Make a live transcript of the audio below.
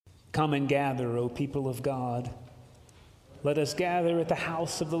Come and gather, O people of God. Let us gather at the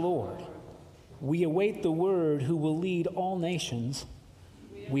house of the Lord. We await the Word who will lead all nations.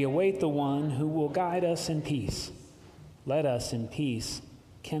 We await the one who will guide us in peace. Let us in peace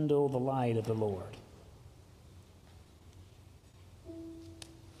kindle the light of the Lord.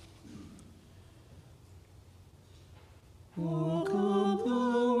 Welcome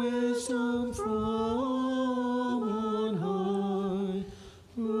the wisdom from on high,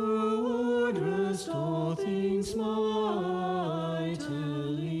 who would rest all things mightily.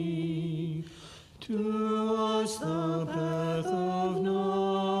 To us the path of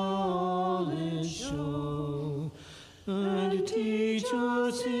knowledge show, and teach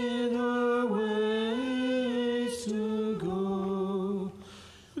us in our ways to go.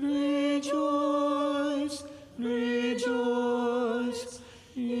 Rejoice, rejoice,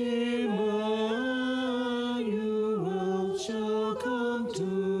 Emmanuel shall come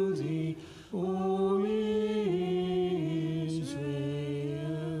to thee, O Israel.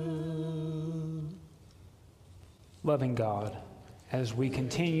 Loving God, as we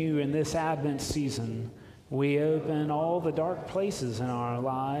continue in this Advent season, we open all the dark places in our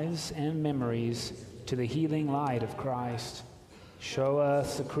lives and memories to the healing light of Christ. Show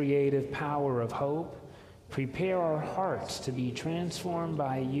us the creative power of hope. Prepare our hearts to be transformed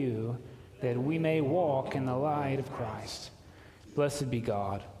by you, that we may walk in the light of Christ. Blessed be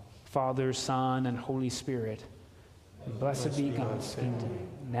God, Father, Son, and Holy Spirit. And blessed be God's kingdom,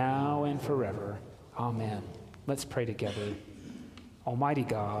 now and forever. Amen. Let's pray together. Almighty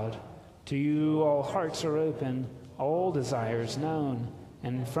God, to you all hearts are open, all desires known,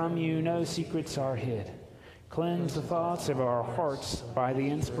 and from you no secrets are hid. Cleanse the thoughts of our hearts by the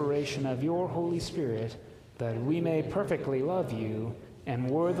inspiration of your Holy Spirit, that we may perfectly love you and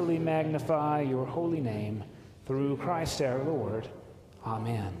worthily magnify your holy name, through Christ our Lord.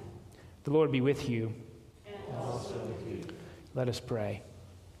 Amen. The Lord be with you. And also with you. Let us pray.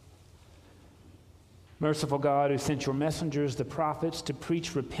 Merciful God, who sent your messengers, the prophets, to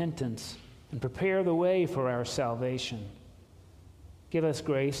preach repentance and prepare the way for our salvation, give us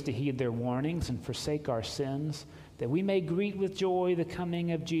grace to heed their warnings and forsake our sins, that we may greet with joy the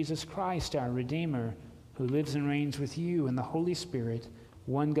coming of Jesus Christ, our Redeemer, who lives and reigns with you in the Holy Spirit,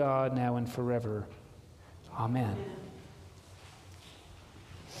 one God, now and forever. Amen.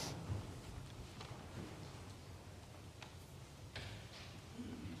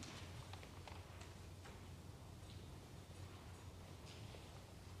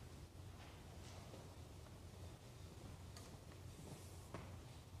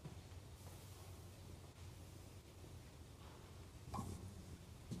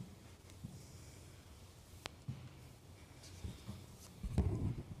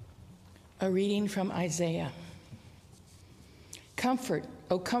 A reading from Isaiah. Comfort,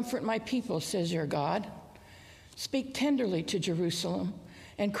 O comfort my people, says your God. Speak tenderly to Jerusalem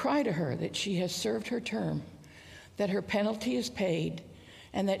and cry to her that she has served her term, that her penalty is paid,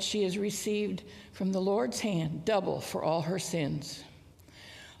 and that she has received from the Lord's hand double for all her sins.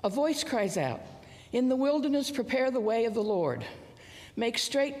 A voice cries out, in the wilderness prepare the way of the Lord. Make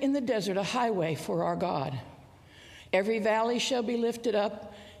straight in the desert a highway for our God. Every valley shall be lifted up,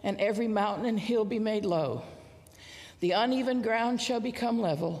 and every mountain and hill be made low. The uneven ground shall become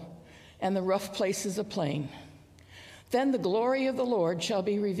level, and the rough places a plain. Then the glory of the Lord shall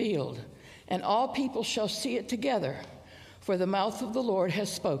be revealed, and all people shall see it together, for the mouth of the Lord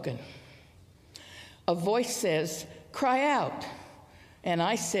has spoken. A voice says, cry out. And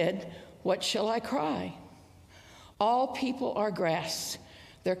I said, what shall I cry? All people are grass.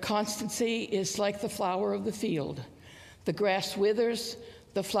 Their constancy is like the flower of the field. The grass withers,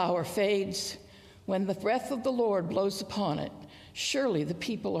 the flower fades. When the breath of the Lord blows upon it, surely the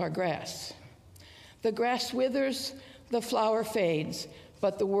people are grass. The grass withers, the flower fades,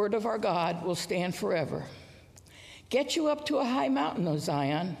 but the word of our God will stand forever. Get you up to a high mountain, O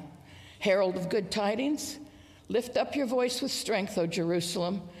Zion, herald of good tidings. Lift up your voice with strength, O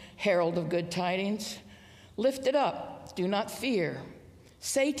Jerusalem, herald of good tidings. Lift it up, do not fear.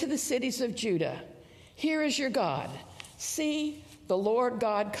 Say to the cities of Judah, here is your God. See, the Lord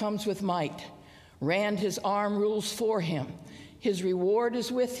God comes with might. Rand, his arm rules for him. His reward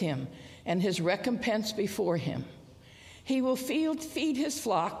is with him, and his recompense before him. He will feed his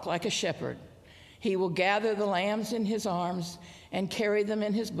flock like a shepherd. He will gather the lambs in his arms and carry them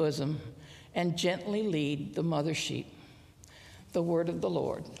in his bosom, and gently lead the mother sheep. The word of the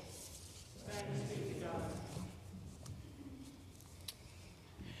Lord. Thanks be to God.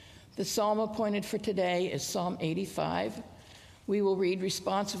 The psalm appointed for today is Psalm 85. We will read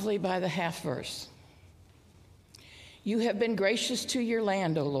responsively by the half verse. You have been gracious to your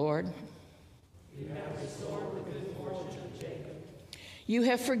land, O Lord. You have restored the good fortune of Jacob. You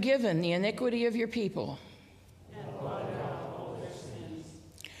have forgiven the iniquity of your people. And blotted out all their sins.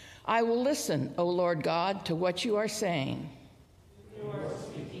 I will listen, O Lord God, to what you are saying. You are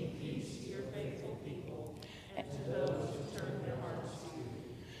speaking peace to your faithful people and to those who turn their hearts to you.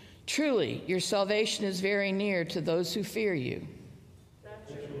 Truly, your salvation is very near to those who fear you. That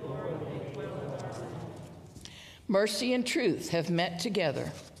your glory may dwell in our land. Mercy and truth have met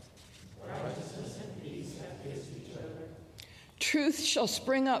together. Righteousness and peace have kissed each other. Truth shall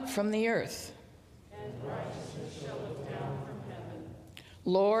spring up from the earth. And righteousness shall look down from heaven.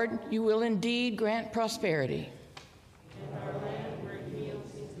 Lord, you will indeed grant prosperity. In our land where it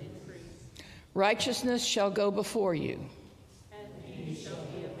yields its increase. Righteousness shall go before you. And peace shall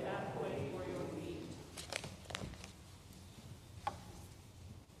be a pathway for your feet.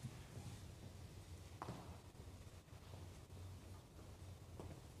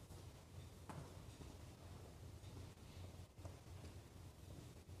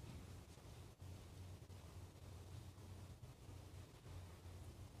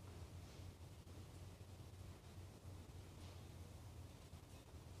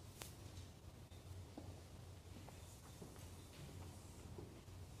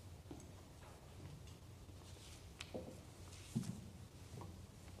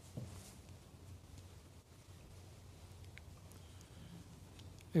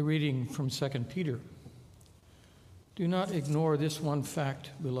 A reading from 2 Peter. Do not ignore this one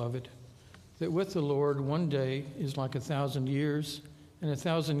fact, beloved, that with the Lord 1 day is like 1,000 years, and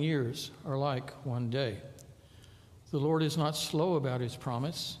 1,000 years are like 1 day. The Lord is not slow about his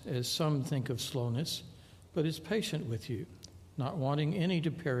promise, as some think of slowness, but is patient with you, not wanting any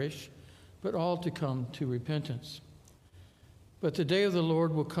to perish, but all to come to repentance. But the day of the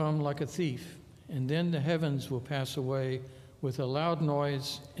Lord will come like a thief, and then the heavens will pass away with a loud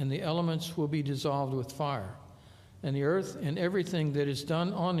noise, and the elements will be dissolved with fire, and the earth and everything that is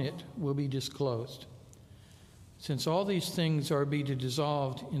done on it will be disclosed. Since all these things are be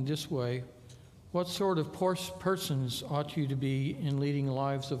dissolved in this way, what sort of persons ought you to be in leading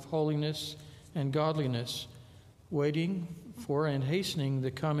lives of holiness and godliness, waiting for and hastening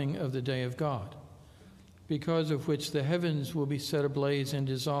the coming of the day of God, because of which the heavens will be set ablaze and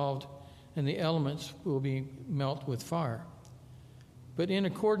dissolved, and the elements will be melt with fire? But in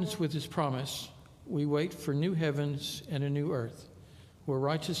accordance with his promise, we wait for new heavens and a new earth, where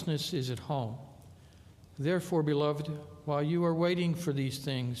righteousness is at home. Therefore, beloved, while you are waiting for these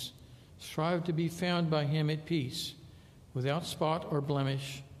things, strive to be found by him at peace, without spot or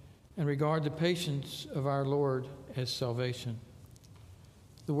blemish, and regard the patience of our Lord as salvation.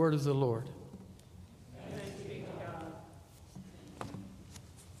 The word of the Lord. Thanks be to God.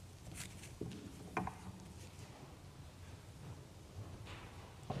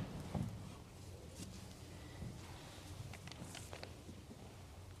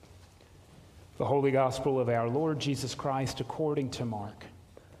 The Holy Gospel of our Lord Jesus Christ according to Mark.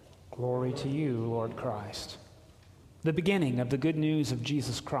 Glory to you, Lord Christ. The beginning of the good news of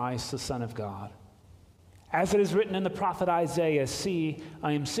Jesus Christ, the Son of God. As it is written in the prophet Isaiah, see,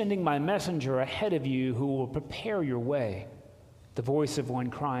 I am sending my messenger ahead of you who will prepare your way. The voice of one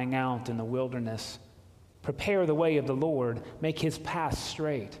crying out in the wilderness, prepare the way of the Lord, make his path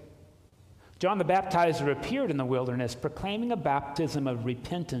straight. John the Baptizer appeared in the wilderness, proclaiming a baptism of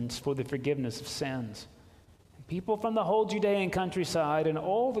repentance for the forgiveness of sins. And people from the whole Judean countryside and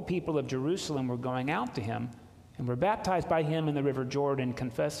all the people of Jerusalem were going out to him and were baptized by him in the river Jordan,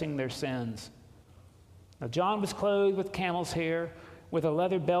 confessing their sins. Now John was clothed with camel's hair, with a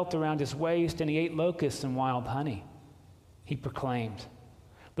leather belt around his waist, and he ate locusts and wild honey. He proclaimed,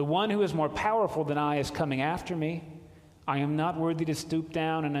 the one who is more powerful than I is coming after me. I am not worthy to stoop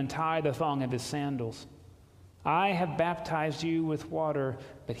down and untie the thong of his sandals. I have baptized you with water,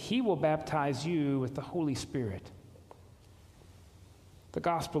 but he will baptize you with the Holy Spirit. The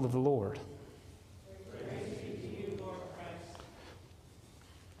Gospel of the Lord. Praise be to you, Lord Christ.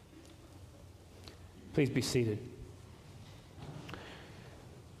 Please be seated.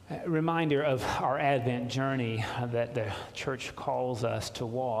 A reminder of our Advent journey that the church calls us to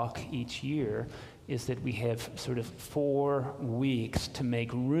walk each year is that we have sort of 4 weeks to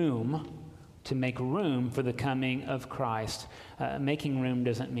make room for the coming of Christ. Making room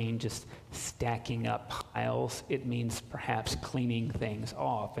doesn't mean just stacking up piles. It means perhaps cleaning things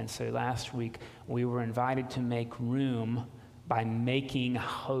off. And so last week we were invited to make room by making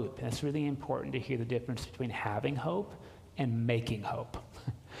hope. And it's really important to hear the difference between having hope and making hope.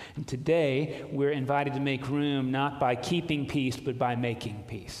 And today we're invited to make room not by keeping peace, but by making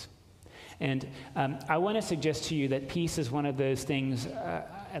peace. And I want to suggest to you that peace is one of those things,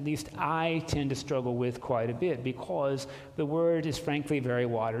 at least I tend to struggle with quite a bit, because the word is frankly very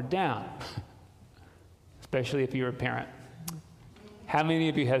watered down, especially if you're a parent. How many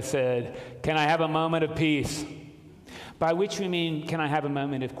of you have said, "Can I have a moment of peace?" By which we mean, can I have a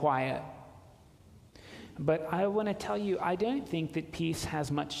moment of quiet? But I want to tell you, I don't think that peace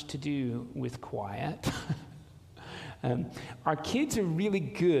has much to do with quiet. Our kids are really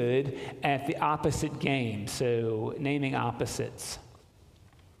good at the opposite game, so naming opposites.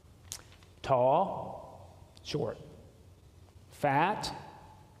 Tall, short. Fat,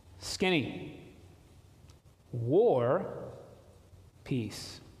 skinny. War,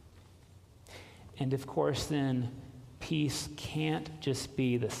 peace. And of course, then, peace can't just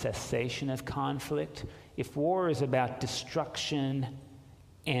be the cessation of conflict. If war is about destruction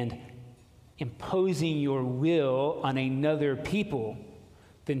and imposing your will on another people,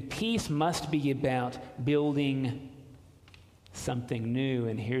 then peace must be about building something new.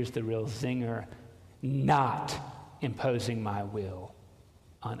 And here's the real zinger: not imposing my will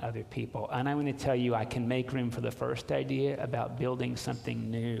on other people. And I'm going to tell you, I can make room for the first idea about building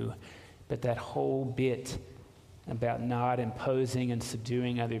something new, but that whole bit about not imposing and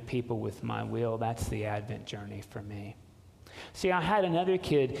subduing other people with my will, that's the Advent journey for me. See, I had another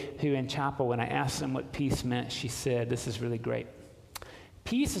kid who in chapel, when I asked them what peace meant, she said, this is really great: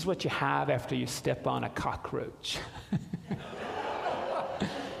 peace is what you have after you step on a cockroach.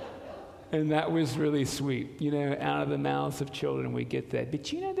 And that was really sweet. You know, out of the mouths of children we get that.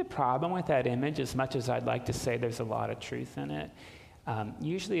 But you know the problem with that image, as much as I'd like to say there's a lot of truth in it,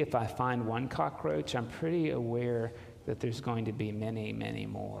 usually if I find one cockroach, I'm pretty aware that there's going to be many, many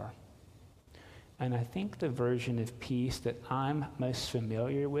more. And I think the version of peace that I'm most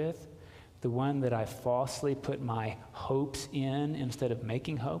familiar with, the one that I falsely put my hopes in instead of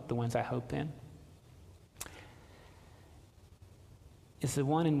making hope, the ones I hope in, is the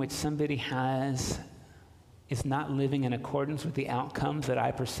one in which somebody is not living in accordance with the outcomes that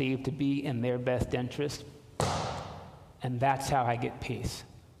I perceive to be in their best interest. And that's how I get peace.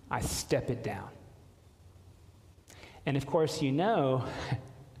 I step it down. And of course, you know,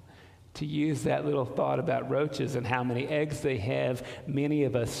 to use that little thought about roaches and how many eggs they have, many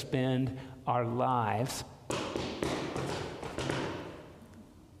of us spend our lives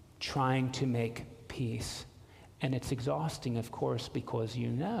trying to make peace. And it's exhausting, of course, because you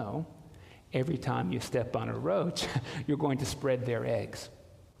know every time you step on a roach, you're going to spread their eggs.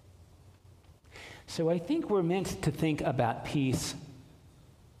 So I think we're meant to think about peace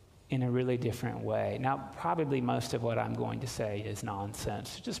in a really different way. Now, probably most of what I'm going to say is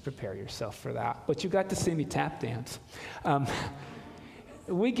nonsense. Just prepare yourself for that. But you got to see me tap dance.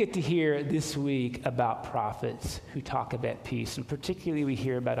 We get to hear this week about prophets who talk about peace, and particularly we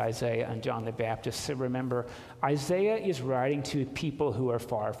hear about Isaiah and John the Baptist. So remember, Isaiah is writing to people who are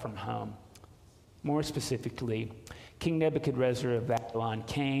far from home. More specifically, King Nebuchadnezzar of Babylon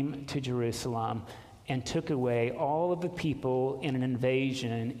came to Jerusalem and took away all of the people in an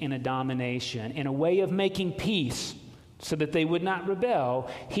invasion, in a domination, in a way of making peace so that they would not rebel.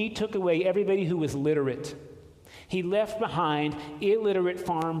 He took away everybody who was literate. He left behind illiterate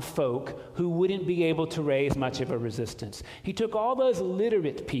farm folk who wouldn't be able to raise much of a resistance. He took all those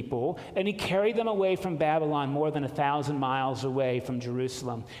literate people and he carried them away from Babylon, more than 1,000 miles away from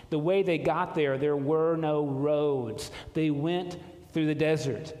Jerusalem. The way they got there were no roads. They went through the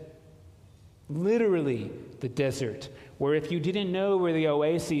desert. Literally the desert, where if you didn't know where the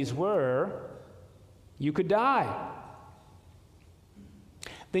oases were, you could die.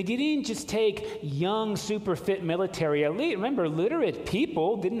 They didn't just take young, super fit military elite. Remember, literate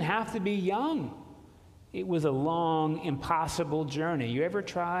people didn't have to be young. It was a long, impossible journey. You ever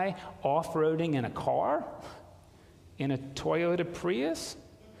try off-roading in a car? In a Toyota Prius?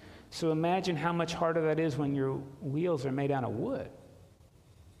 So imagine how much harder that is when your wheels are made out of wood.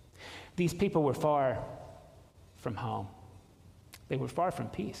 These people were far from home. They were far from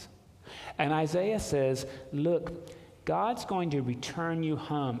peace. And Isaiah says, look, God's going to return you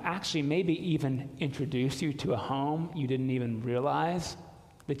home. Actually, maybe even introduce you to a home you didn't even realize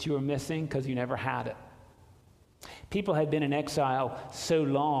that you were missing because you never had it. People had been in exile so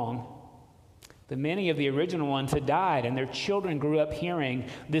long that many of the original ones had died, and their children grew up hearing,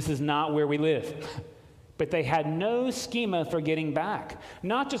 this is not where we live. But they had no schema for getting back.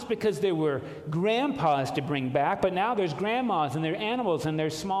 Not just because there were grandpas to bring back, but now there's grandmas and their animals and their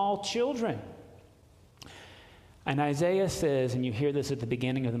small children. And Isaiah says, and you hear this at the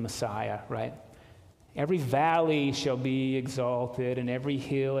beginning of the Messiah, right? Every valley shall be exalted, and every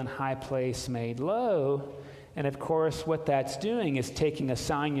hill and high place made low. And of course, what that's doing is taking a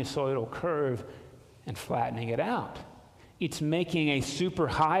sinusoidal curve and flattening it out. It's making a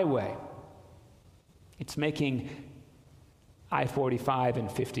superhighway. It's making I-45 in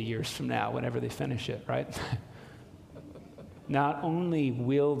 50 years from now, whenever they finish it, right? Not only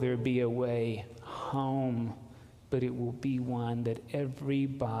will there be a way home, but it will be one that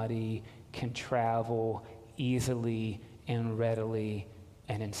everybody can travel easily and readily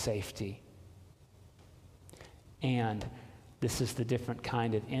and in safety. And this is the different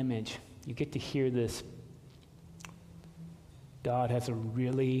kind of image. You get to hear this. God has a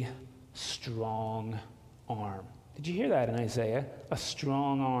really strong arm. Did you hear that in Isaiah? A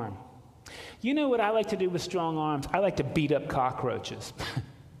strong arm. You know what I like to do with strong arms? I like to beat up cockroaches.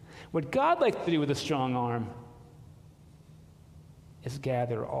 What God likes to do with a strong arm is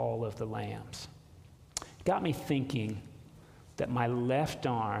gather all of the lambs. It got me thinking that my left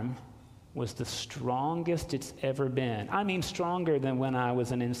arm was the strongest it's ever been. I mean, stronger than when I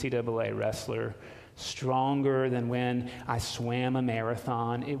was an NCAA wrestler, stronger than when I swam a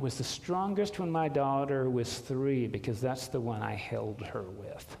marathon. It was the strongest when my daughter was 3, because that's the one I held her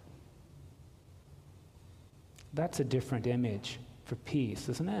with. That's a different image for peace,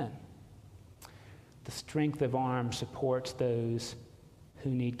 isn't it? The strength of arm supports those who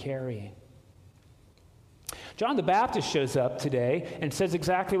need carrying. John the Baptist shows up today and says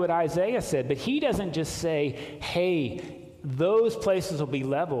exactly what Isaiah said, but he doesn't just say, hey, those places will be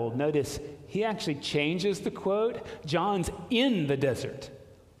leveled. Notice, he actually changes the quote. John's in the desert.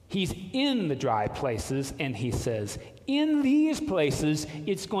 He's in the dry places, and he says, in these places,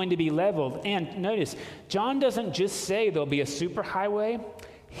 it's going to be leveled. And notice, John doesn't just say there'll be a superhighway.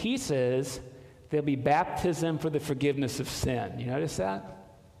 He says there'll be baptism for the forgiveness of sin. You notice that?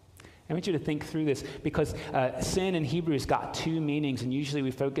 I want you to think through this, because sin in Hebrew has got 2 meanings, and usually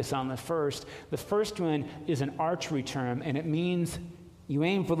we focus on the first. The first one is an archery term, and it means you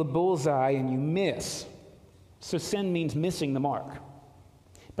aim for the bullseye and you miss. So sin means missing the mark.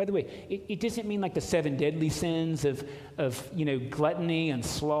 By the way, it doesn't mean like the 7 deadly sins of gluttony and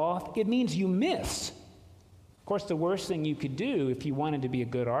sloth. It means you miss. Of course, the worst thing you could do if you wanted to be a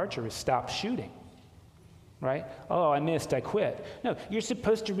good archer is stop shooting. Right? Oh, I missed, I quit. No, you're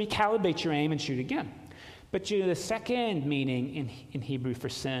supposed to recalibrate your aim and shoot again. But the second meaning in Hebrew for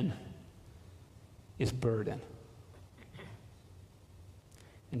sin is burden.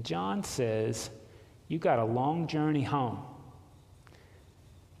 And John says, you got a long journey home.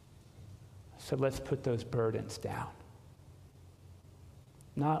 So let's put those burdens down.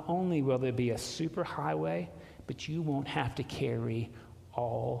 Not only will there be a superhighway, but you won't have to carry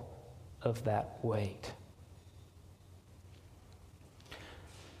all of that weight.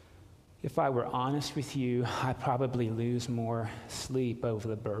 If I were honest with you, I probably lose more sleep over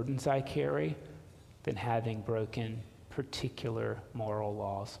the burdens I carry than having broken particular moral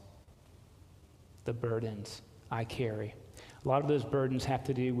laws. The burdens I carry. A lot of those burdens have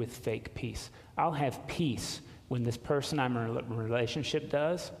to do with fake peace. I'll have peace when this person I'm in a relationship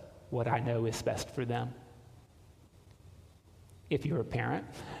does what I know is best for them. If you're a parent,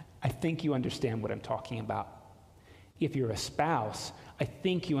 I think you understand what I'm talking about. If you're a spouse, I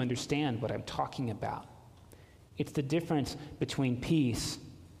think you understand what I'm talking about. It's the difference between peace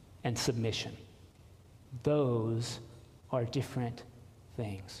and submission. Those are different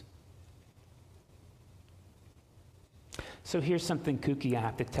things. So here's something kooky I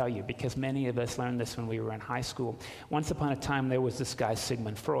have to tell you, because many of us learned this when we were in high school. Once upon a time, there was this guy,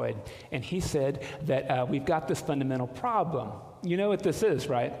 Sigmund Freud, and he said that we've got this fundamental problem. You know what this is,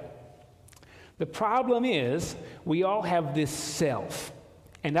 right? The problem is we all have this self.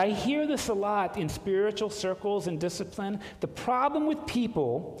 And I hear this a lot in spiritual circles and discipline. The problem with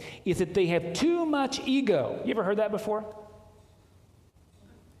people is that they have too much ego. You ever heard that before?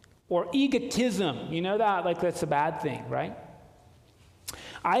 Or egotism. You know that? Like that's a bad thing, right?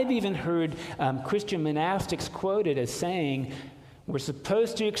 I've even heard Christian monastics quoted as saying, we're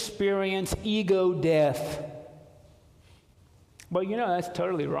supposed to experience ego death. Well, you know, that's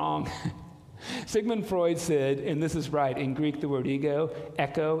totally wrong. Sigmund Freud said, and this is right, in Greek the word ego,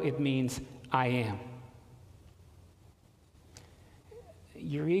 echo, it means I am.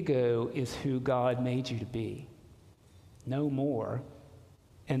 Your ego is who God made you to be. No more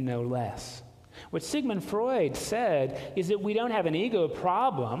and no less. What Sigmund Freud said is that we don't have an ego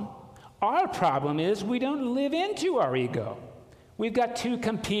problem. Our problem is we don't live into our ego. We've got 2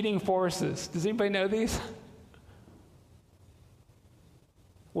 competing forces. Does anybody know these?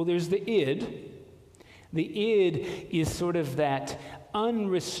 Well, there's the id. The id is sort of that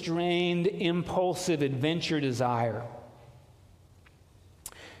unrestrained, impulsive adventure desire.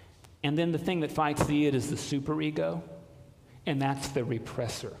 And then the thing that fights the id is the superego, and that's the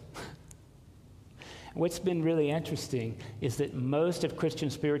repressor. What's been really interesting is that most of Christian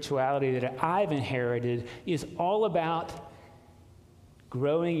spirituality that I've inherited is all about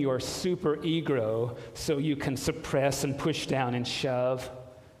growing your superego so you can suppress and push down and shove.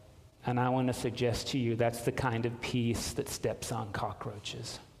 And I want to suggest to you that's the kind of peace that steps on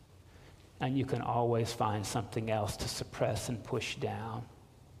cockroaches. And you can always find something else to suppress and push down.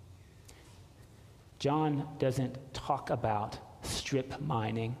 John doesn't talk about strip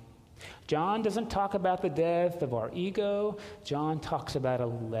mining. John doesn't talk about the death of our ego. John talks about a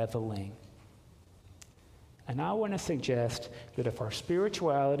leveling. And I want to suggest that if our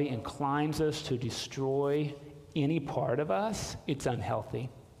spirituality inclines us to destroy any part of us, it's unhealthy.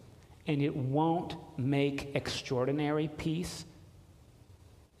 And it won't make extraordinary peace.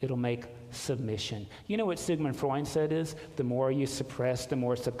 It'll make submission. You know what Sigmund Freud said is, the more you suppress, the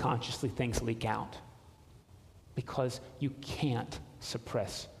more subconsciously things leak out. Because you can't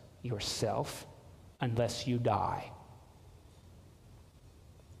suppress yourself unless you die.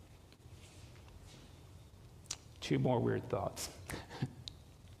 Two more weird thoughts.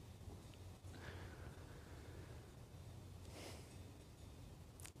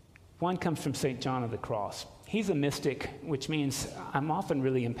 One comes from St. John of the Cross. He's a mystic, which means I'm often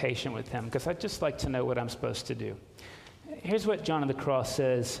really impatient with him because I just like to know what I'm supposed to do. Here's what John of the Cross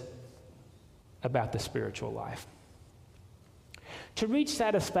says about the spiritual life. To reach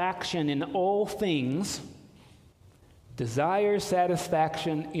satisfaction in all things, desire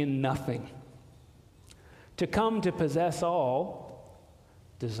satisfaction in nothing. To come to possess all,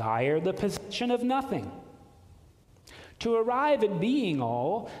 desire the possession of nothing. To arrive at being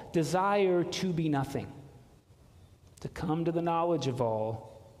all, desire to be nothing. To come to the knowledge of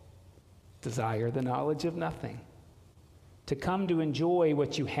all, desire the knowledge of nothing. To come to enjoy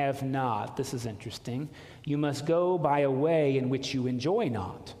what you have not, this is interesting, you must go by a way in which you enjoy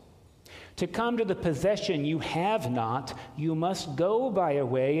not. To come to the possession you have not, you must go by a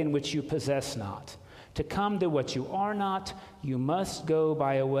way in which you possess not. To come to what you are not, you must go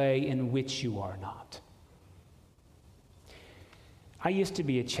by a way in which you are not. I used to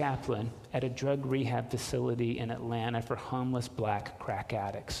be a chaplain at a drug rehab facility in Atlanta for homeless black crack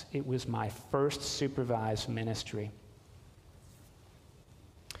addicts. It was my first supervised ministry.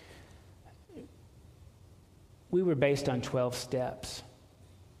 We were based on 12 steps.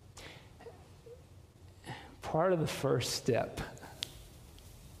 Part of the first step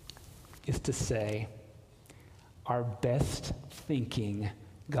is to say, our best thinking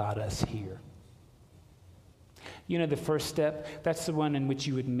got us here. You know, the first step, that's the one in which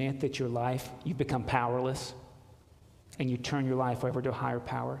you admit that your life, you become powerless, and you turn your life over to a higher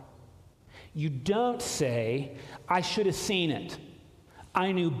power. You don't say, I should have seen it.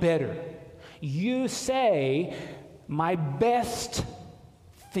 I knew better. You say, my best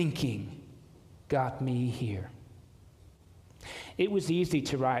thinking got me here. It was easy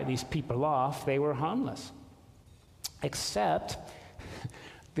to write these people off. They were homeless. Except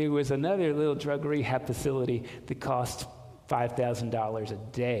there was another little drug rehab facility that cost $5,000 a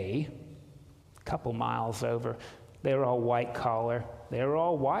day, a couple miles over. They were all white collar. They were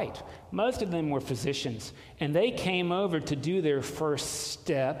all white. Most of them were physicians. And they came over to do their first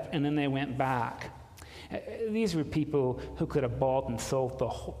step, and then they went back. These were people who could have bought and sold the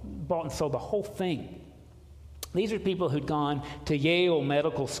whole thing. These are people who'd gone to Yale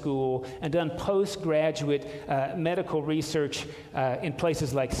Medical School and done postgraduate medical research in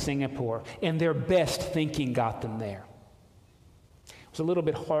places like Singapore, and their best thinking got them there. It was a little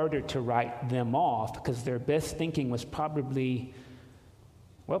bit harder to write them off because their best thinking was probably,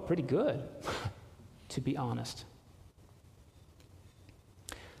 well, pretty good, to be honest.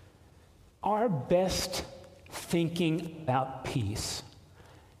 Our best thinking about peace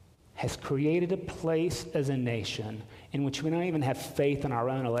has created a place as a nation in which we don't even have faith in our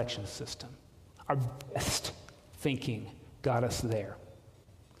own election system. Our best thinking got us there.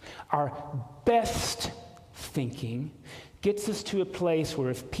 Our best thinking gets us to a place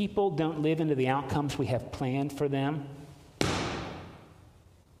where if people don't live into the outcomes we have planned for them,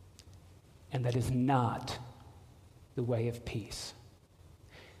 and that is not the way of peace.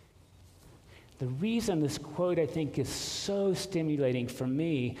 The reason this quote, I think, is so stimulating for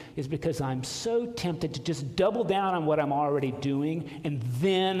me is because I'm so tempted to just double down on what I'm already doing, and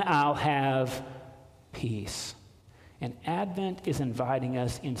then I'll have peace. And Advent is inviting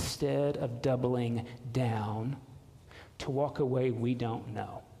us, instead of doubling down, to walk away we don't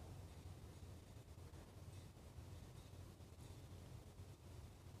know.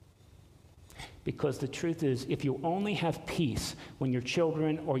 Because the truth is, if you only have peace when your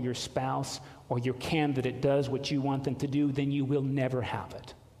children or your spouse or your candidate does what you want them to do, then you will never have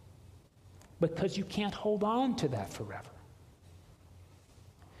it. Because you can't hold on to that forever.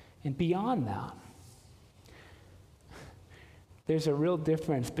 And beyond that, there's a real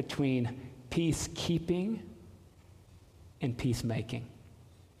difference between peacekeeping and peacemaking.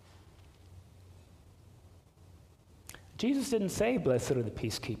 Jesus didn't say, "Blessed are the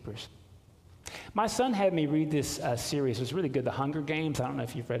peacekeepers." My son had me read this series. It was really good, The Hunger Games. I don't know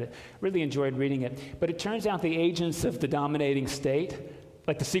if you've read it. Really enjoyed reading it. But it turns out the agents of the dominating state,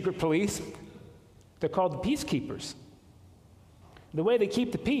 like the secret police, they're called the peacekeepers. The way they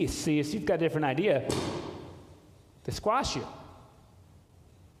keep the peace, see, is you've got a different idea, they squash you.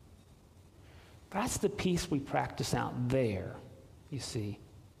 That's the peace we practice out there, you see.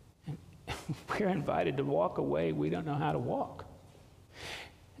 And we're invited to walk away. We don't know how to walk.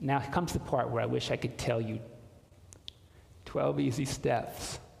 Now comes the part where I wish I could tell you 12 easy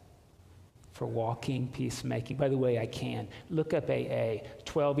steps for walking peacemaking. By the way, I can. Look up AA,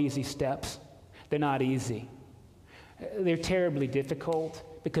 12 easy steps. They're not easy. They're terribly difficult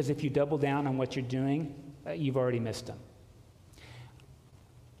because if you double down on what you're doing, you've already missed them.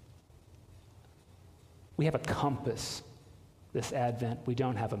 We have a compass this Advent. We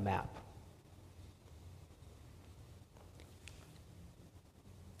don't have a map.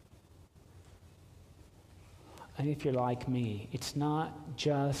 And if you're like me, it's not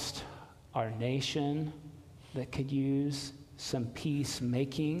just our nation that could use some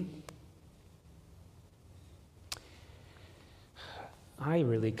peacemaking. I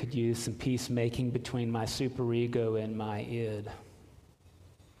really could use some peacemaking between my superego and my id.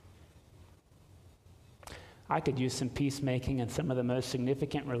 I could use some peacemaking in some of the most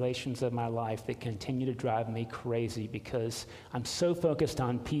significant relations of my life that continue to drive me crazy because I'm so focused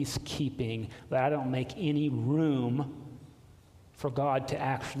on peacekeeping that I don't make any room for God to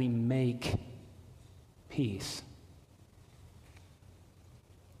actually make peace.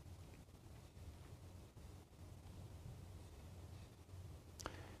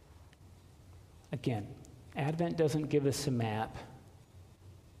 Again, Advent doesn't give us a map,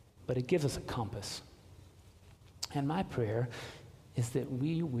 but it gives us a compass. And my prayer is that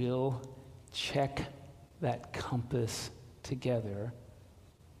we will check that compass together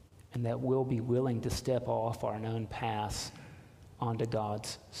and that we'll be willing to step off our known paths onto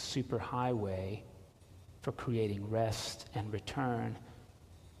God's superhighway for creating rest and return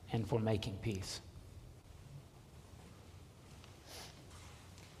and for making peace.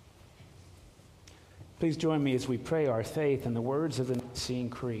 Please join me as we pray our faith in the words of the Nicene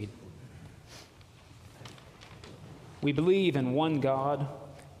Creed. We believe in one God,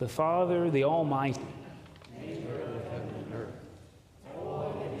 the Father, the Almighty, Maker of heaven and earth,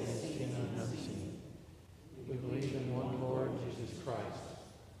 all that is seen and unseen. We believe in one Lord Jesus Christ,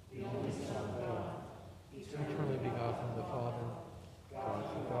 the only Son of God, eternally begotten of the Father, God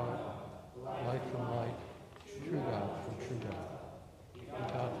from God, light from light, true God from true God,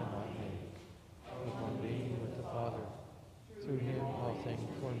 begotten not made, of one being with the Father. Through him all things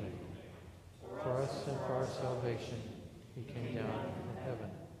were made. For us and for our salvation, he came down from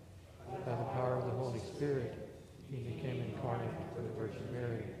heaven. By the power of the Holy Spirit, he became incarnate from the Virgin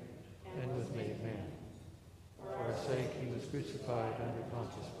Mary and was made man. For our sake, he was crucified under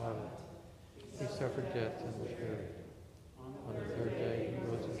Pontius Pilate. He suffered death and was buried. On the third day, he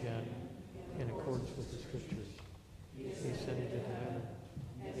rose again in accordance with the Scriptures. He ascended into heaven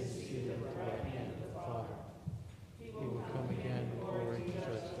and is seated at the right hand of the Father. He will come again in glory to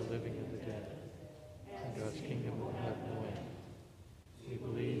judge the living and the dead. And God's kingdom will have no end. We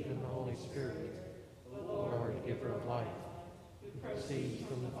believe in the Holy Spirit, the Lord, giver of life, who proceeds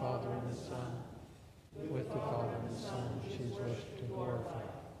from the Father and the Son. With the Father and the Son, she is worshipped and glorified.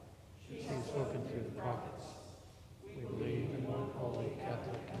 She has spoken through the prophets. We believe in one holy,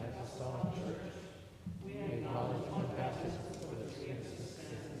 Catholic, and apostolic Church. We acknowledge one baptism for the forgiveness of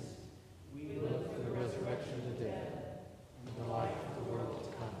sins. We look for the resurrection of the dead and the life of the world to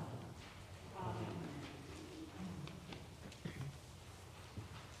come. Amen.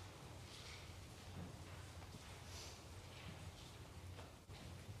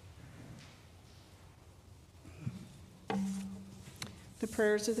 The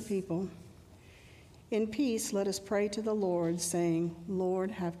prayers of the people. In peace, let us pray to the Lord, saying, Lord,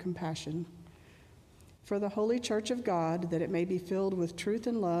 have compassion. For the holy church of God, that it may be filled with truth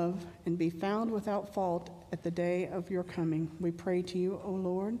and love, and be found without fault at the day of your coming, we pray to you, O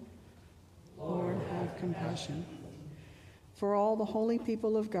Lord. Lord, have compassion. For all the holy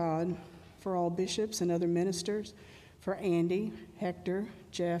people of God, for all bishops and other ministers, for Andy, Hector,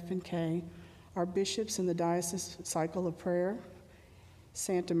 Jeff, and Kay, our bishops in the Diocese Cycle of Prayer,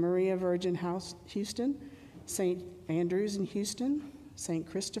 Santa Maria Virgin House, Houston, St. Andrews in Houston, St.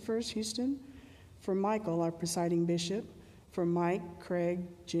 Christopher's, Houston, for Michael, our presiding bishop, for Mike, Craig,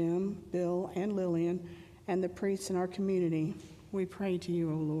 Jim, Bill, and Lillian, and the priests in our community. We pray to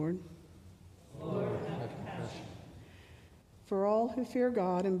you, O Lord. Lord, have compassion. For all who fear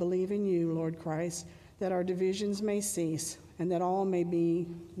God and believe in you, Lord Christ, that our divisions may cease, and that all may be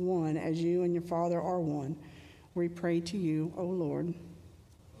one as you and your Father are one, we pray to you, O Lord.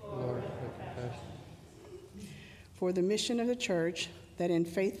 Lord, have compassion. For the mission of the church, that in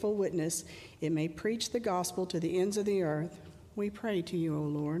faithful witness it may preach the gospel to the ends of the earth, we pray to you, O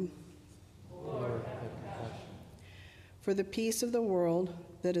Lord. Lord, have compassion. For the peace of the world,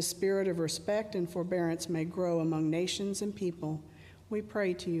 that a spirit of respect and forbearance may grow among nations and people, we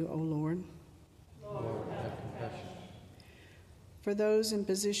pray to you, O Lord. Lord, have compassion. For those in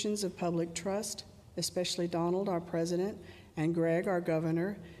positions of public trust, especially Donald, our president, and Greg, our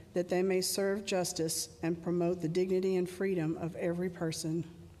governor, that they may serve justice and promote the dignity and freedom of every person,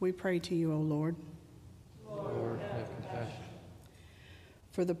 we pray to you, O Lord. Lord, have compassion.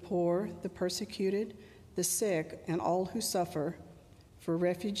 For the poor, the persecuted, the sick, and all who suffer, for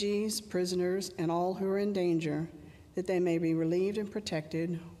refugees, prisoners, and all who are in danger, that they may be relieved and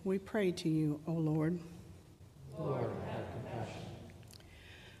protected, we pray to you, O Lord. Lord, have compassion.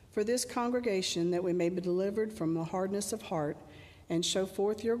 For this congregation, that we may be delivered from the hardness of heart and show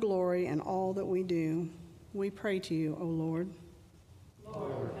forth your glory in all that we do, we pray to you, O Lord.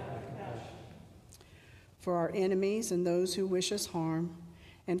 Lord, have compassion. For our enemies and those who wish us harm,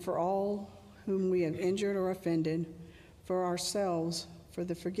 and for all whom we have injured or offended, for ourselves, for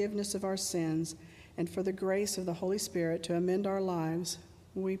the forgiveness of our sins, and for the grace of the Holy Spirit to amend our lives,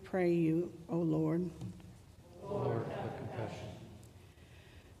 we pray you, O Lord. Lord, have compassion.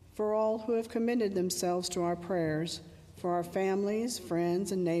 For all who have commended themselves to our prayers, for our families,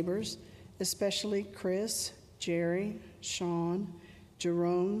 friends, and neighbors, especially Chris, Jerry, Sean,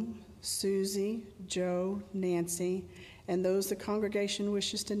 Jerome, Susie, Joe, Nancy, and those the congregation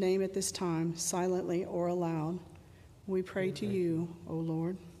wishes to name at this time, silently or aloud, we pray to you, O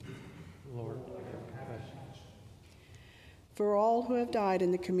Lord. Lord, have compassion. For all who have died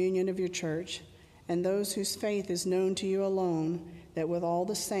in the communion of your church, and those whose faith is known to you alone, that with all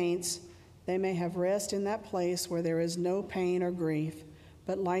the saints they may have rest in that place where there is no pain or grief,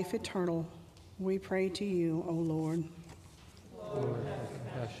 but life eternal, we pray to you, O Lord. Lord, have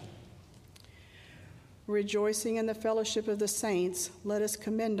compassion. Rejoicing in the fellowship of the saints, let us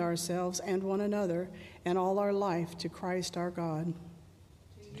commend ourselves and one another and all our life to Christ our God.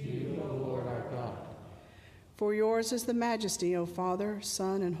 To you, O Lord our God. For yours is the majesty, O Father,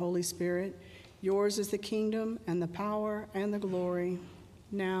 Son, and Holy Spirit. Yours is the kingdom and the power and the glory,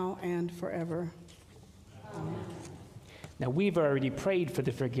 now and forever. Amen. Now, we've already prayed for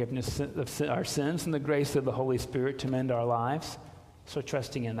the forgiveness of our sins and the grace of the Holy Spirit to mend our lives. So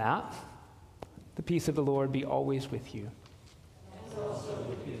trusting in that, the peace of the Lord be always with you. And also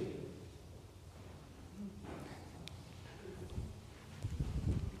with you.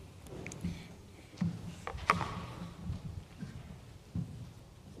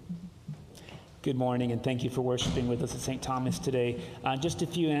 Good morning, and thank you for worshiping with us at St. Thomas today. Just a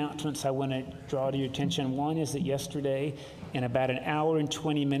few announcements I want to draw to your attention. One is that yesterday, in about an hour and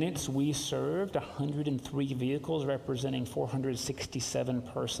 20 minutes, we served 103 vehicles representing 467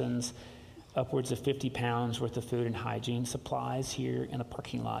 persons, upwards of 50 pounds worth of food and hygiene supplies here in the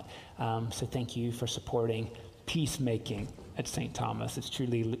parking lot. So thank you for supporting peacemaking at St. Thomas. It's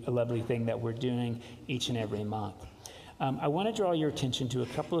truly a lovely thing that we're doing each and every month. I want to draw your attention to a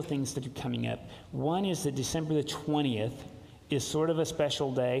couple of things that are coming up. One is that December the 20th is sort of a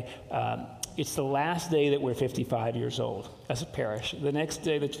special day. It's the last day that we're 55 years old as a parish. The next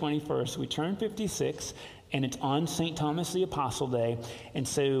day, the 21st, we turn 56, and it's on St. Thomas the Apostle Day. And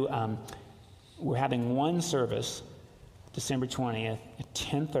so we're having one service, December 20th at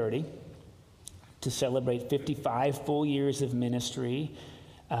 10:30, to celebrate 55 full years of ministry.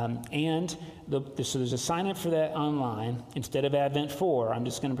 So there's a sign up for that online. Instead of Advent 4, I'm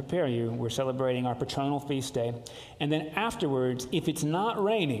just going to prepare you. We're celebrating our patronal feast day. And then afterwards, if it's not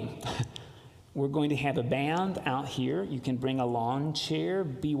raining, we're going to have a band out here. You can bring a lawn chair,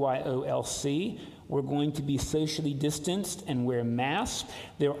 BYOLC. We're going to be socially distanced and wear masks.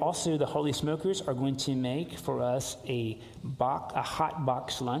 The Holy Smokers are going to make for us a hot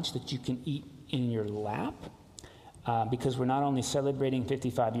box lunch that you can eat in your lap. Because we're not only celebrating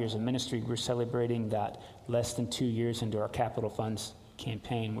 55 years of ministry, we're celebrating that less than 2 years into our capital funds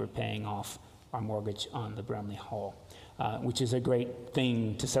campaign, we're paying off our mortgage on the Brumley Hall, which is a great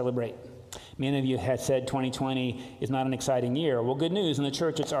thing to celebrate Many of you had said 2020 is not an exciting year. Well, good news. In the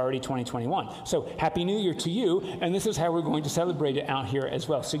church, it's already 2021. So Happy New Year to you, and this is how we're going to celebrate it out here as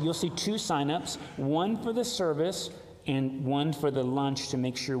well. So you'll see 2 sign-ups, one for the service and one for the lunch to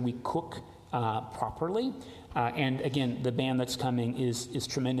make sure we cook properly. And again, the band that's coming is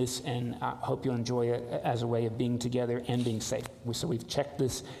tremendous, and I hope you'll enjoy it as a way of being together and being safe. So we've checked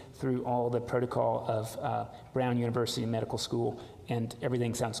this through all the protocol of Brown University Medical School, and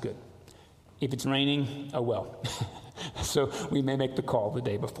everything sounds good. If it's raining, oh well. So we may make the call the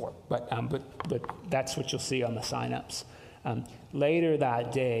day before, but that's what you'll see on the sign-ups. Later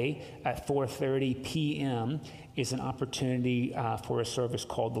that day at 4:30 p.m. is an opportunity for a service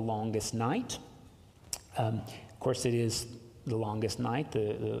called The Longest Night. Of course, it is the longest night.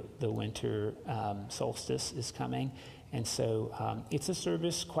 The winter solstice is coming. And so it's a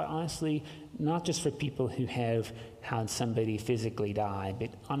service, quite honestly, not just for people who have had somebody physically die, but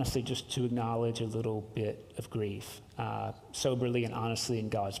honestly just to acknowledge a little bit of grief, soberly and honestly in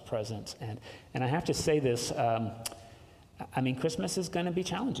God's presence. And I have to say this, Christmas is going to be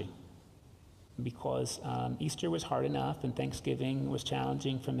challenging because Easter was hard enough and Thanksgiving was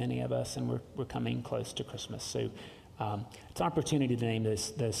challenging for many of us, and we're coming close to Christmas. So it's an opportunity to name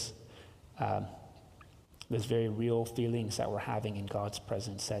those very real feelings that we're having in God's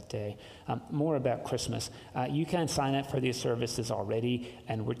presence that day. More about Christmas. You can sign up for these services already,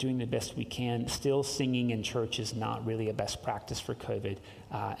 and we're doing the best we can. Still, singing in church is not really a best practice for COVID.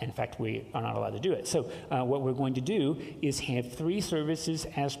 In fact, we are not allowed to do it. So what we're going to do is have 3 services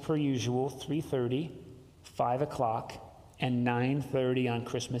as per usual, 3:30, 5 o'clock, and 9:30 on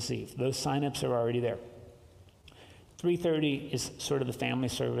Christmas Eve. Those sign-ups are already there. 3:30 is sort of the family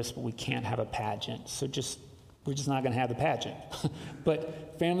service, but we can't have a pageant. So we're just not going to have the pageant.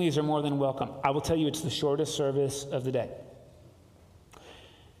 But families are more than welcome. I will tell you, it's the shortest service of the day.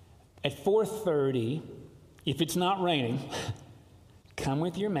 At 4:30, if it's not raining, come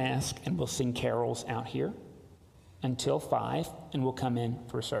with your mask and we'll sing carols out here until 5, and we'll come in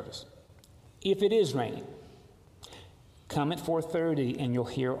for a service. If it is raining, come at 4:30 and you'll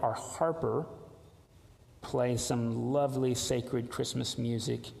hear our harper play some lovely sacred Christmas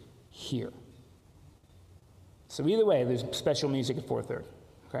music here. So either way, there's special music at 4:30,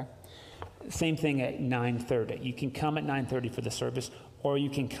 okay? Same thing at 9:30. You can come at 9:30 for the service, or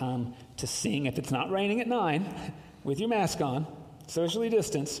you can come to sing, if it's not raining at 9, with your mask on, socially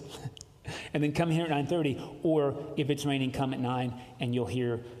distanced, and then come here at 9:30, or if it's raining, come at 9, and you'll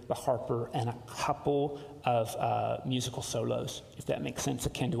hear the harper and a couple of musical solos, if that makes sense,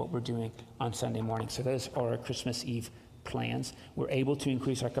 akin to what we're doing on Sunday morning. So those are our Christmas Eve plans. We're able to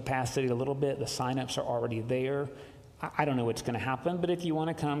increase our capacity a little bit. The sign-ups are already there. I don't know what's going to happen, but if you want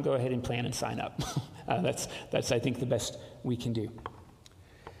to come, go ahead and plan and sign up. That's I think, the best we can do.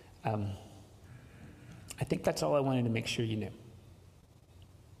 I think that's all I wanted to make sure you knew.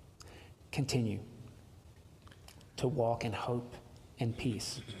 Continue to walk in hope and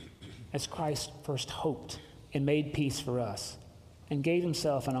peace, as Christ first hoped and made peace for us and gave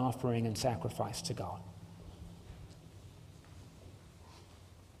himself an offering and sacrifice to God.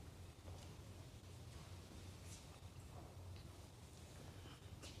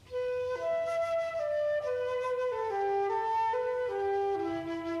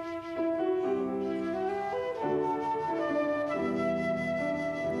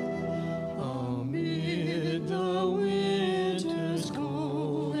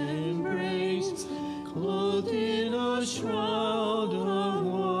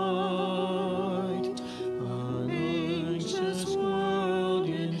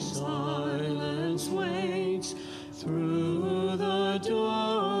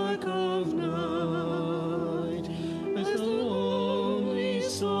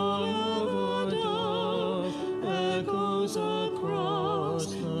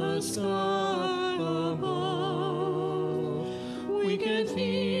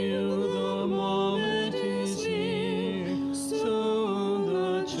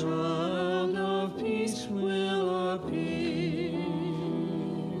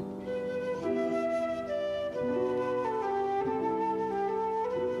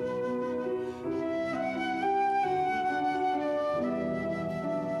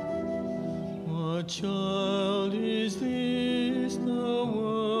 Child is this the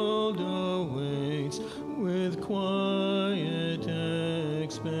world awaits with quiet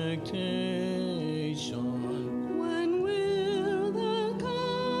expectation? When will the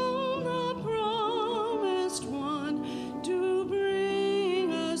come, the promised one, to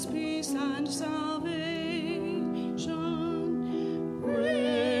bring us peace and salvation?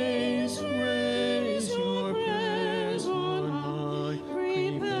 Raise your prayers on high,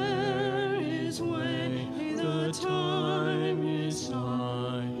 prepare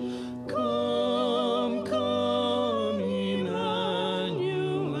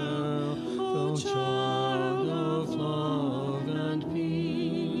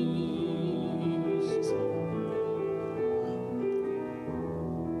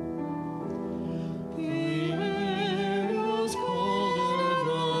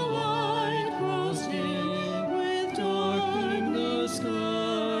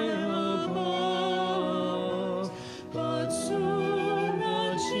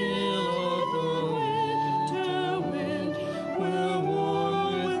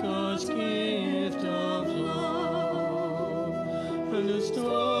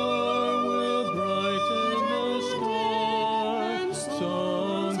star will brighten the sky, and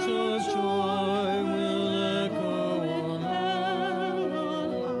songs of joy will echo on high.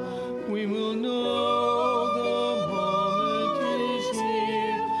 We will know the moment is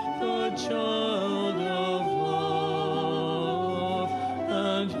here, the child of love,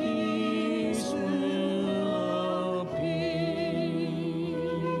 and peace will appear.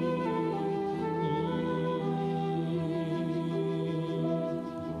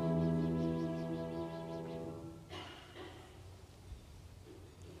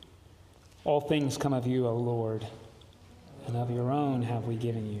 All things come of you, O Lord, and of your own have we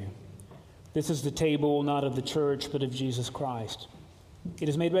given you. This is the table not of the church, but of Jesus Christ. It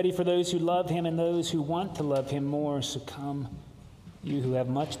is made ready for those who love him and those who want to love him more. So come, you who have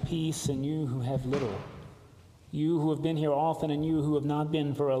much peace and you who have little, you who have been here often and you who have not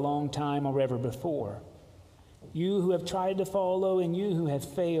been for a long time or ever before, you who have tried to follow and you who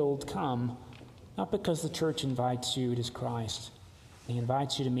have failed, come, not because the church invites you, it is Christ. He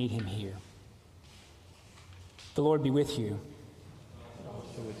invites you to meet him here. The Lord be with you.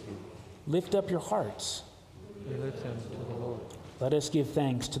 Also with you. Lift up your hearts. We lift them to the Lord. Let us give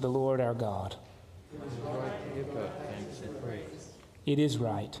thanks to the Lord our God. It is right to give God thanks and praise. It is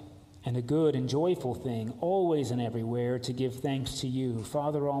right and a good and joyful thing, always and everywhere, to give thanks to you,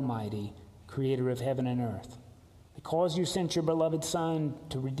 Father Almighty, creator of heaven and earth, because you sent your beloved Son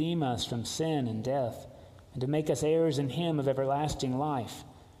to redeem us from sin and death, and to make us heirs in him of everlasting life,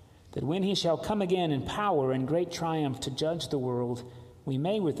 that when he shall come again in power and great triumph to judge the world, we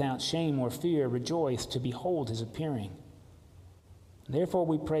may without shame or fear rejoice to behold his appearing. Therefore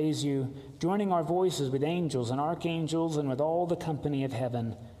we praise you, joining our voices with angels and archangels and with all the company of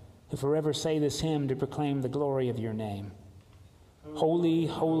heaven, who forever say this hymn to proclaim the glory of your name. Holy,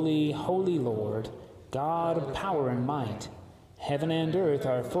 holy, holy Lord, God of power and might, heaven and earth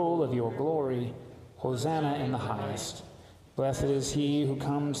are full of your glory. Hosanna in the highest. Blessed is he who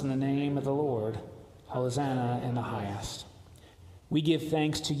comes in the name of the Lord. Hosanna in the highest. We give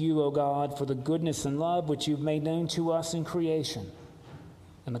thanks to you, O God, for the goodness and love which you've made known to us in creation,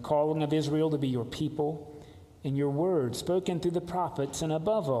 and the calling of Israel to be your people, in your word spoken through the prophets, and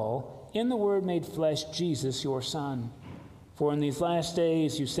above all, in the word made flesh, Jesus, your Son. For in these last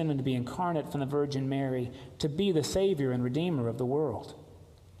days you sent him to be incarnate from the Virgin Mary, to be the Savior and Redeemer of the world.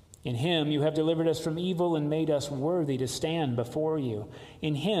 In him you have delivered us from evil and made us worthy to stand before you.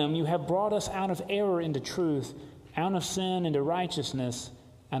 In him you have brought us out of error into truth, out of sin into righteousness,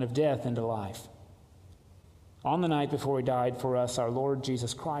 out of death into life. On the night before he died for us, our Lord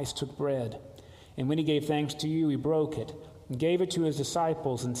Jesus Christ took bread, and when he gave thanks to you, he broke it, and gave it to his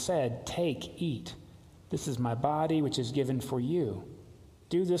disciples, and said, "Take, eat. This is my body, which is given for you.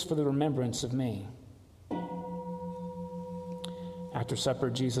 Do this for the remembrance of me." After supper,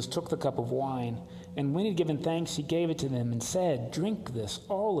 Jesus took the cup of wine, and when he had given thanks, he gave it to them and said, "Drink this,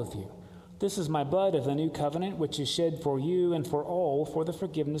 all of you. This is my blood of the new covenant, which is shed for you and for all for the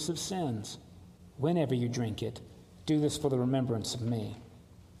forgiveness of sins. Whenever you drink it, do this for the remembrance of me."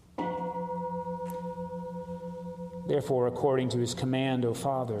 Therefore, according to his command, O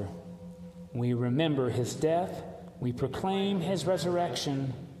Father, we remember his death, we proclaim his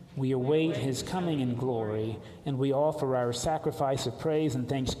resurrection, we await his coming in glory, and we offer our sacrifice of praise and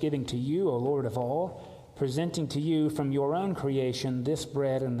thanksgiving to you, O Lord of all, presenting to you from your own creation this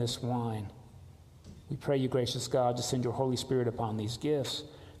bread and this wine. We pray you, gracious God, to send your Holy Spirit upon these gifts,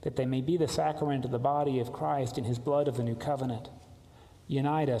 that they may be the sacrament of the body of Christ and his blood of the new covenant.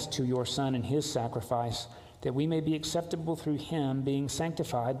 Unite us to your Son and his sacrifice, that we may be acceptable through him, being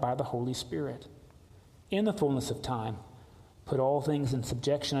sanctified by the Holy Spirit. In the fullness of time, put all things in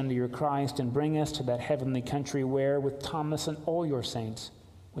subjection under your Christ, and bring us to that heavenly country where, with Thomas and all your saints,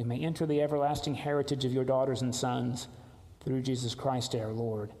 we may enter the everlasting heritage of your daughters and sons, through Jesus Christ our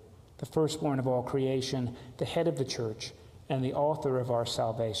Lord, the firstborn of all creation, the head of the church, and the author of our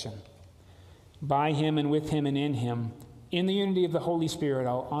salvation. By him and with him and in him, in the unity of the Holy Spirit,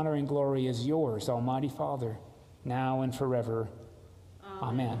 all honor and glory is yours, Almighty Father, now and forever.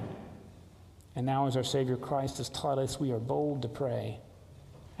 Amen. And now, as our Savior Christ has taught us, we are bold to pray.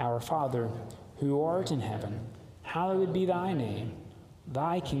 Our Father, who art in heaven, hallowed be thy name.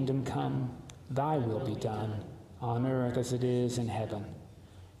 Thy kingdom come, thy will be done, on earth as it is in heaven.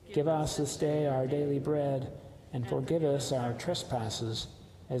 Give us this day our daily bread, and forgive us our trespasses,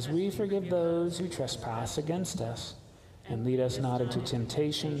 as we forgive those who trespass against us. And lead us not into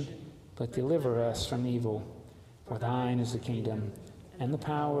temptation, but deliver us from evil. For thine is the kingdom, and the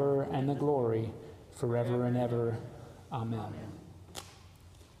power, and the glory, forever and ever. Amen.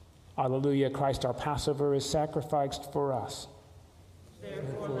 Alleluia, Christ our Passover is sacrificed for us.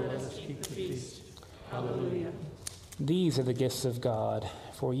 keep the feast. Hallelujah. These are the gifts of God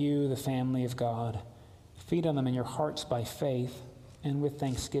for you, the family of God. Feed on them in your hearts by faith and with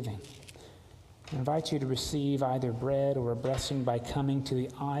thanksgiving. I invite you to receive either bread or a blessing by coming to the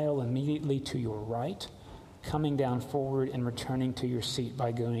aisle immediately to your right, coming down forward, and returning to your seat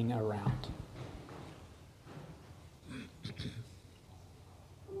by going around.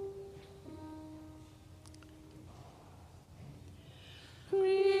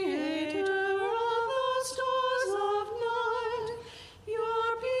 Creator of the stars of night,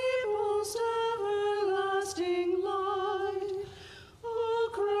 your people's everlasting light. O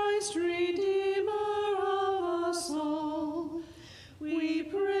Christ, Redeemer of us all, we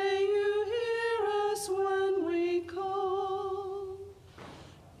pray you hear us when we call.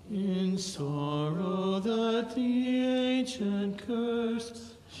 In sorrow that the ancient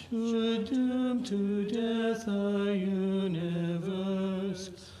curse should doom to death a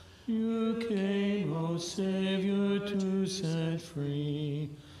universe, you came, O Savior, to set free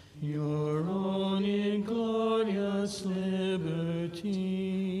your own inglorious liberty.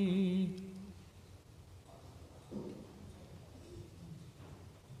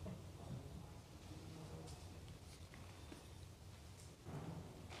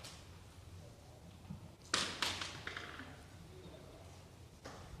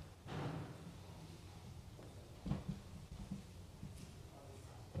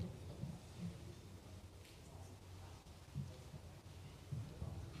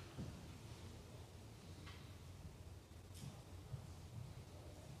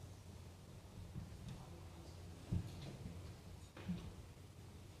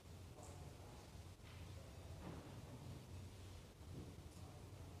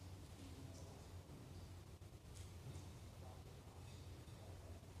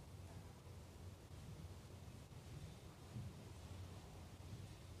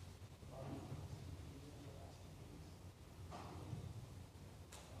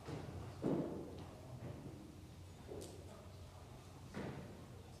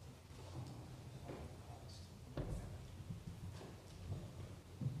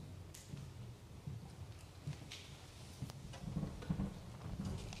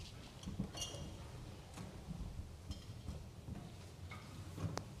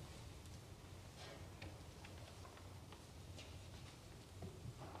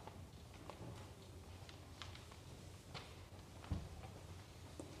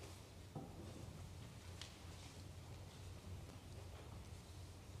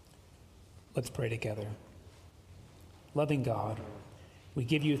 Let's pray together. Loving God, we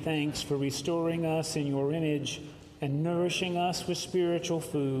give you thanks for restoring us in your image and nourishing us with spiritual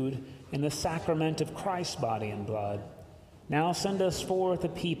food in the sacrament of Christ's body and blood. Now send us forth a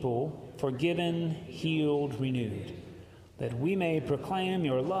people forgiven, healed, renewed, that we may proclaim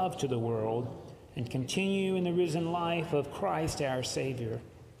your love to the world and continue in the risen life of Christ our Savior.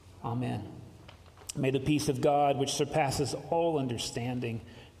 Amen. May the peace of God, which surpasses all understanding,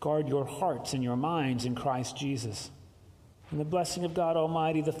 guard your hearts and your minds in Christ Jesus. And the blessing of God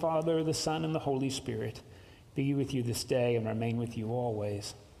Almighty, the Father, the Son, and the Holy Spirit be with you this day and remain with you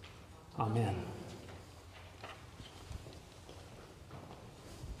always. Amen.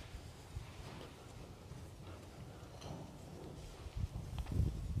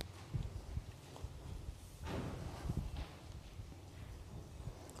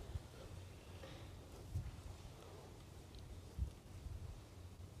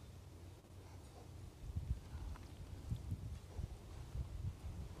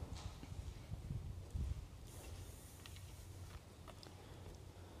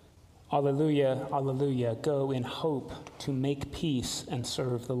 Alleluia, alleluia. Go in hope to make peace and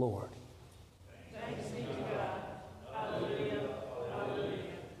serve the Lord.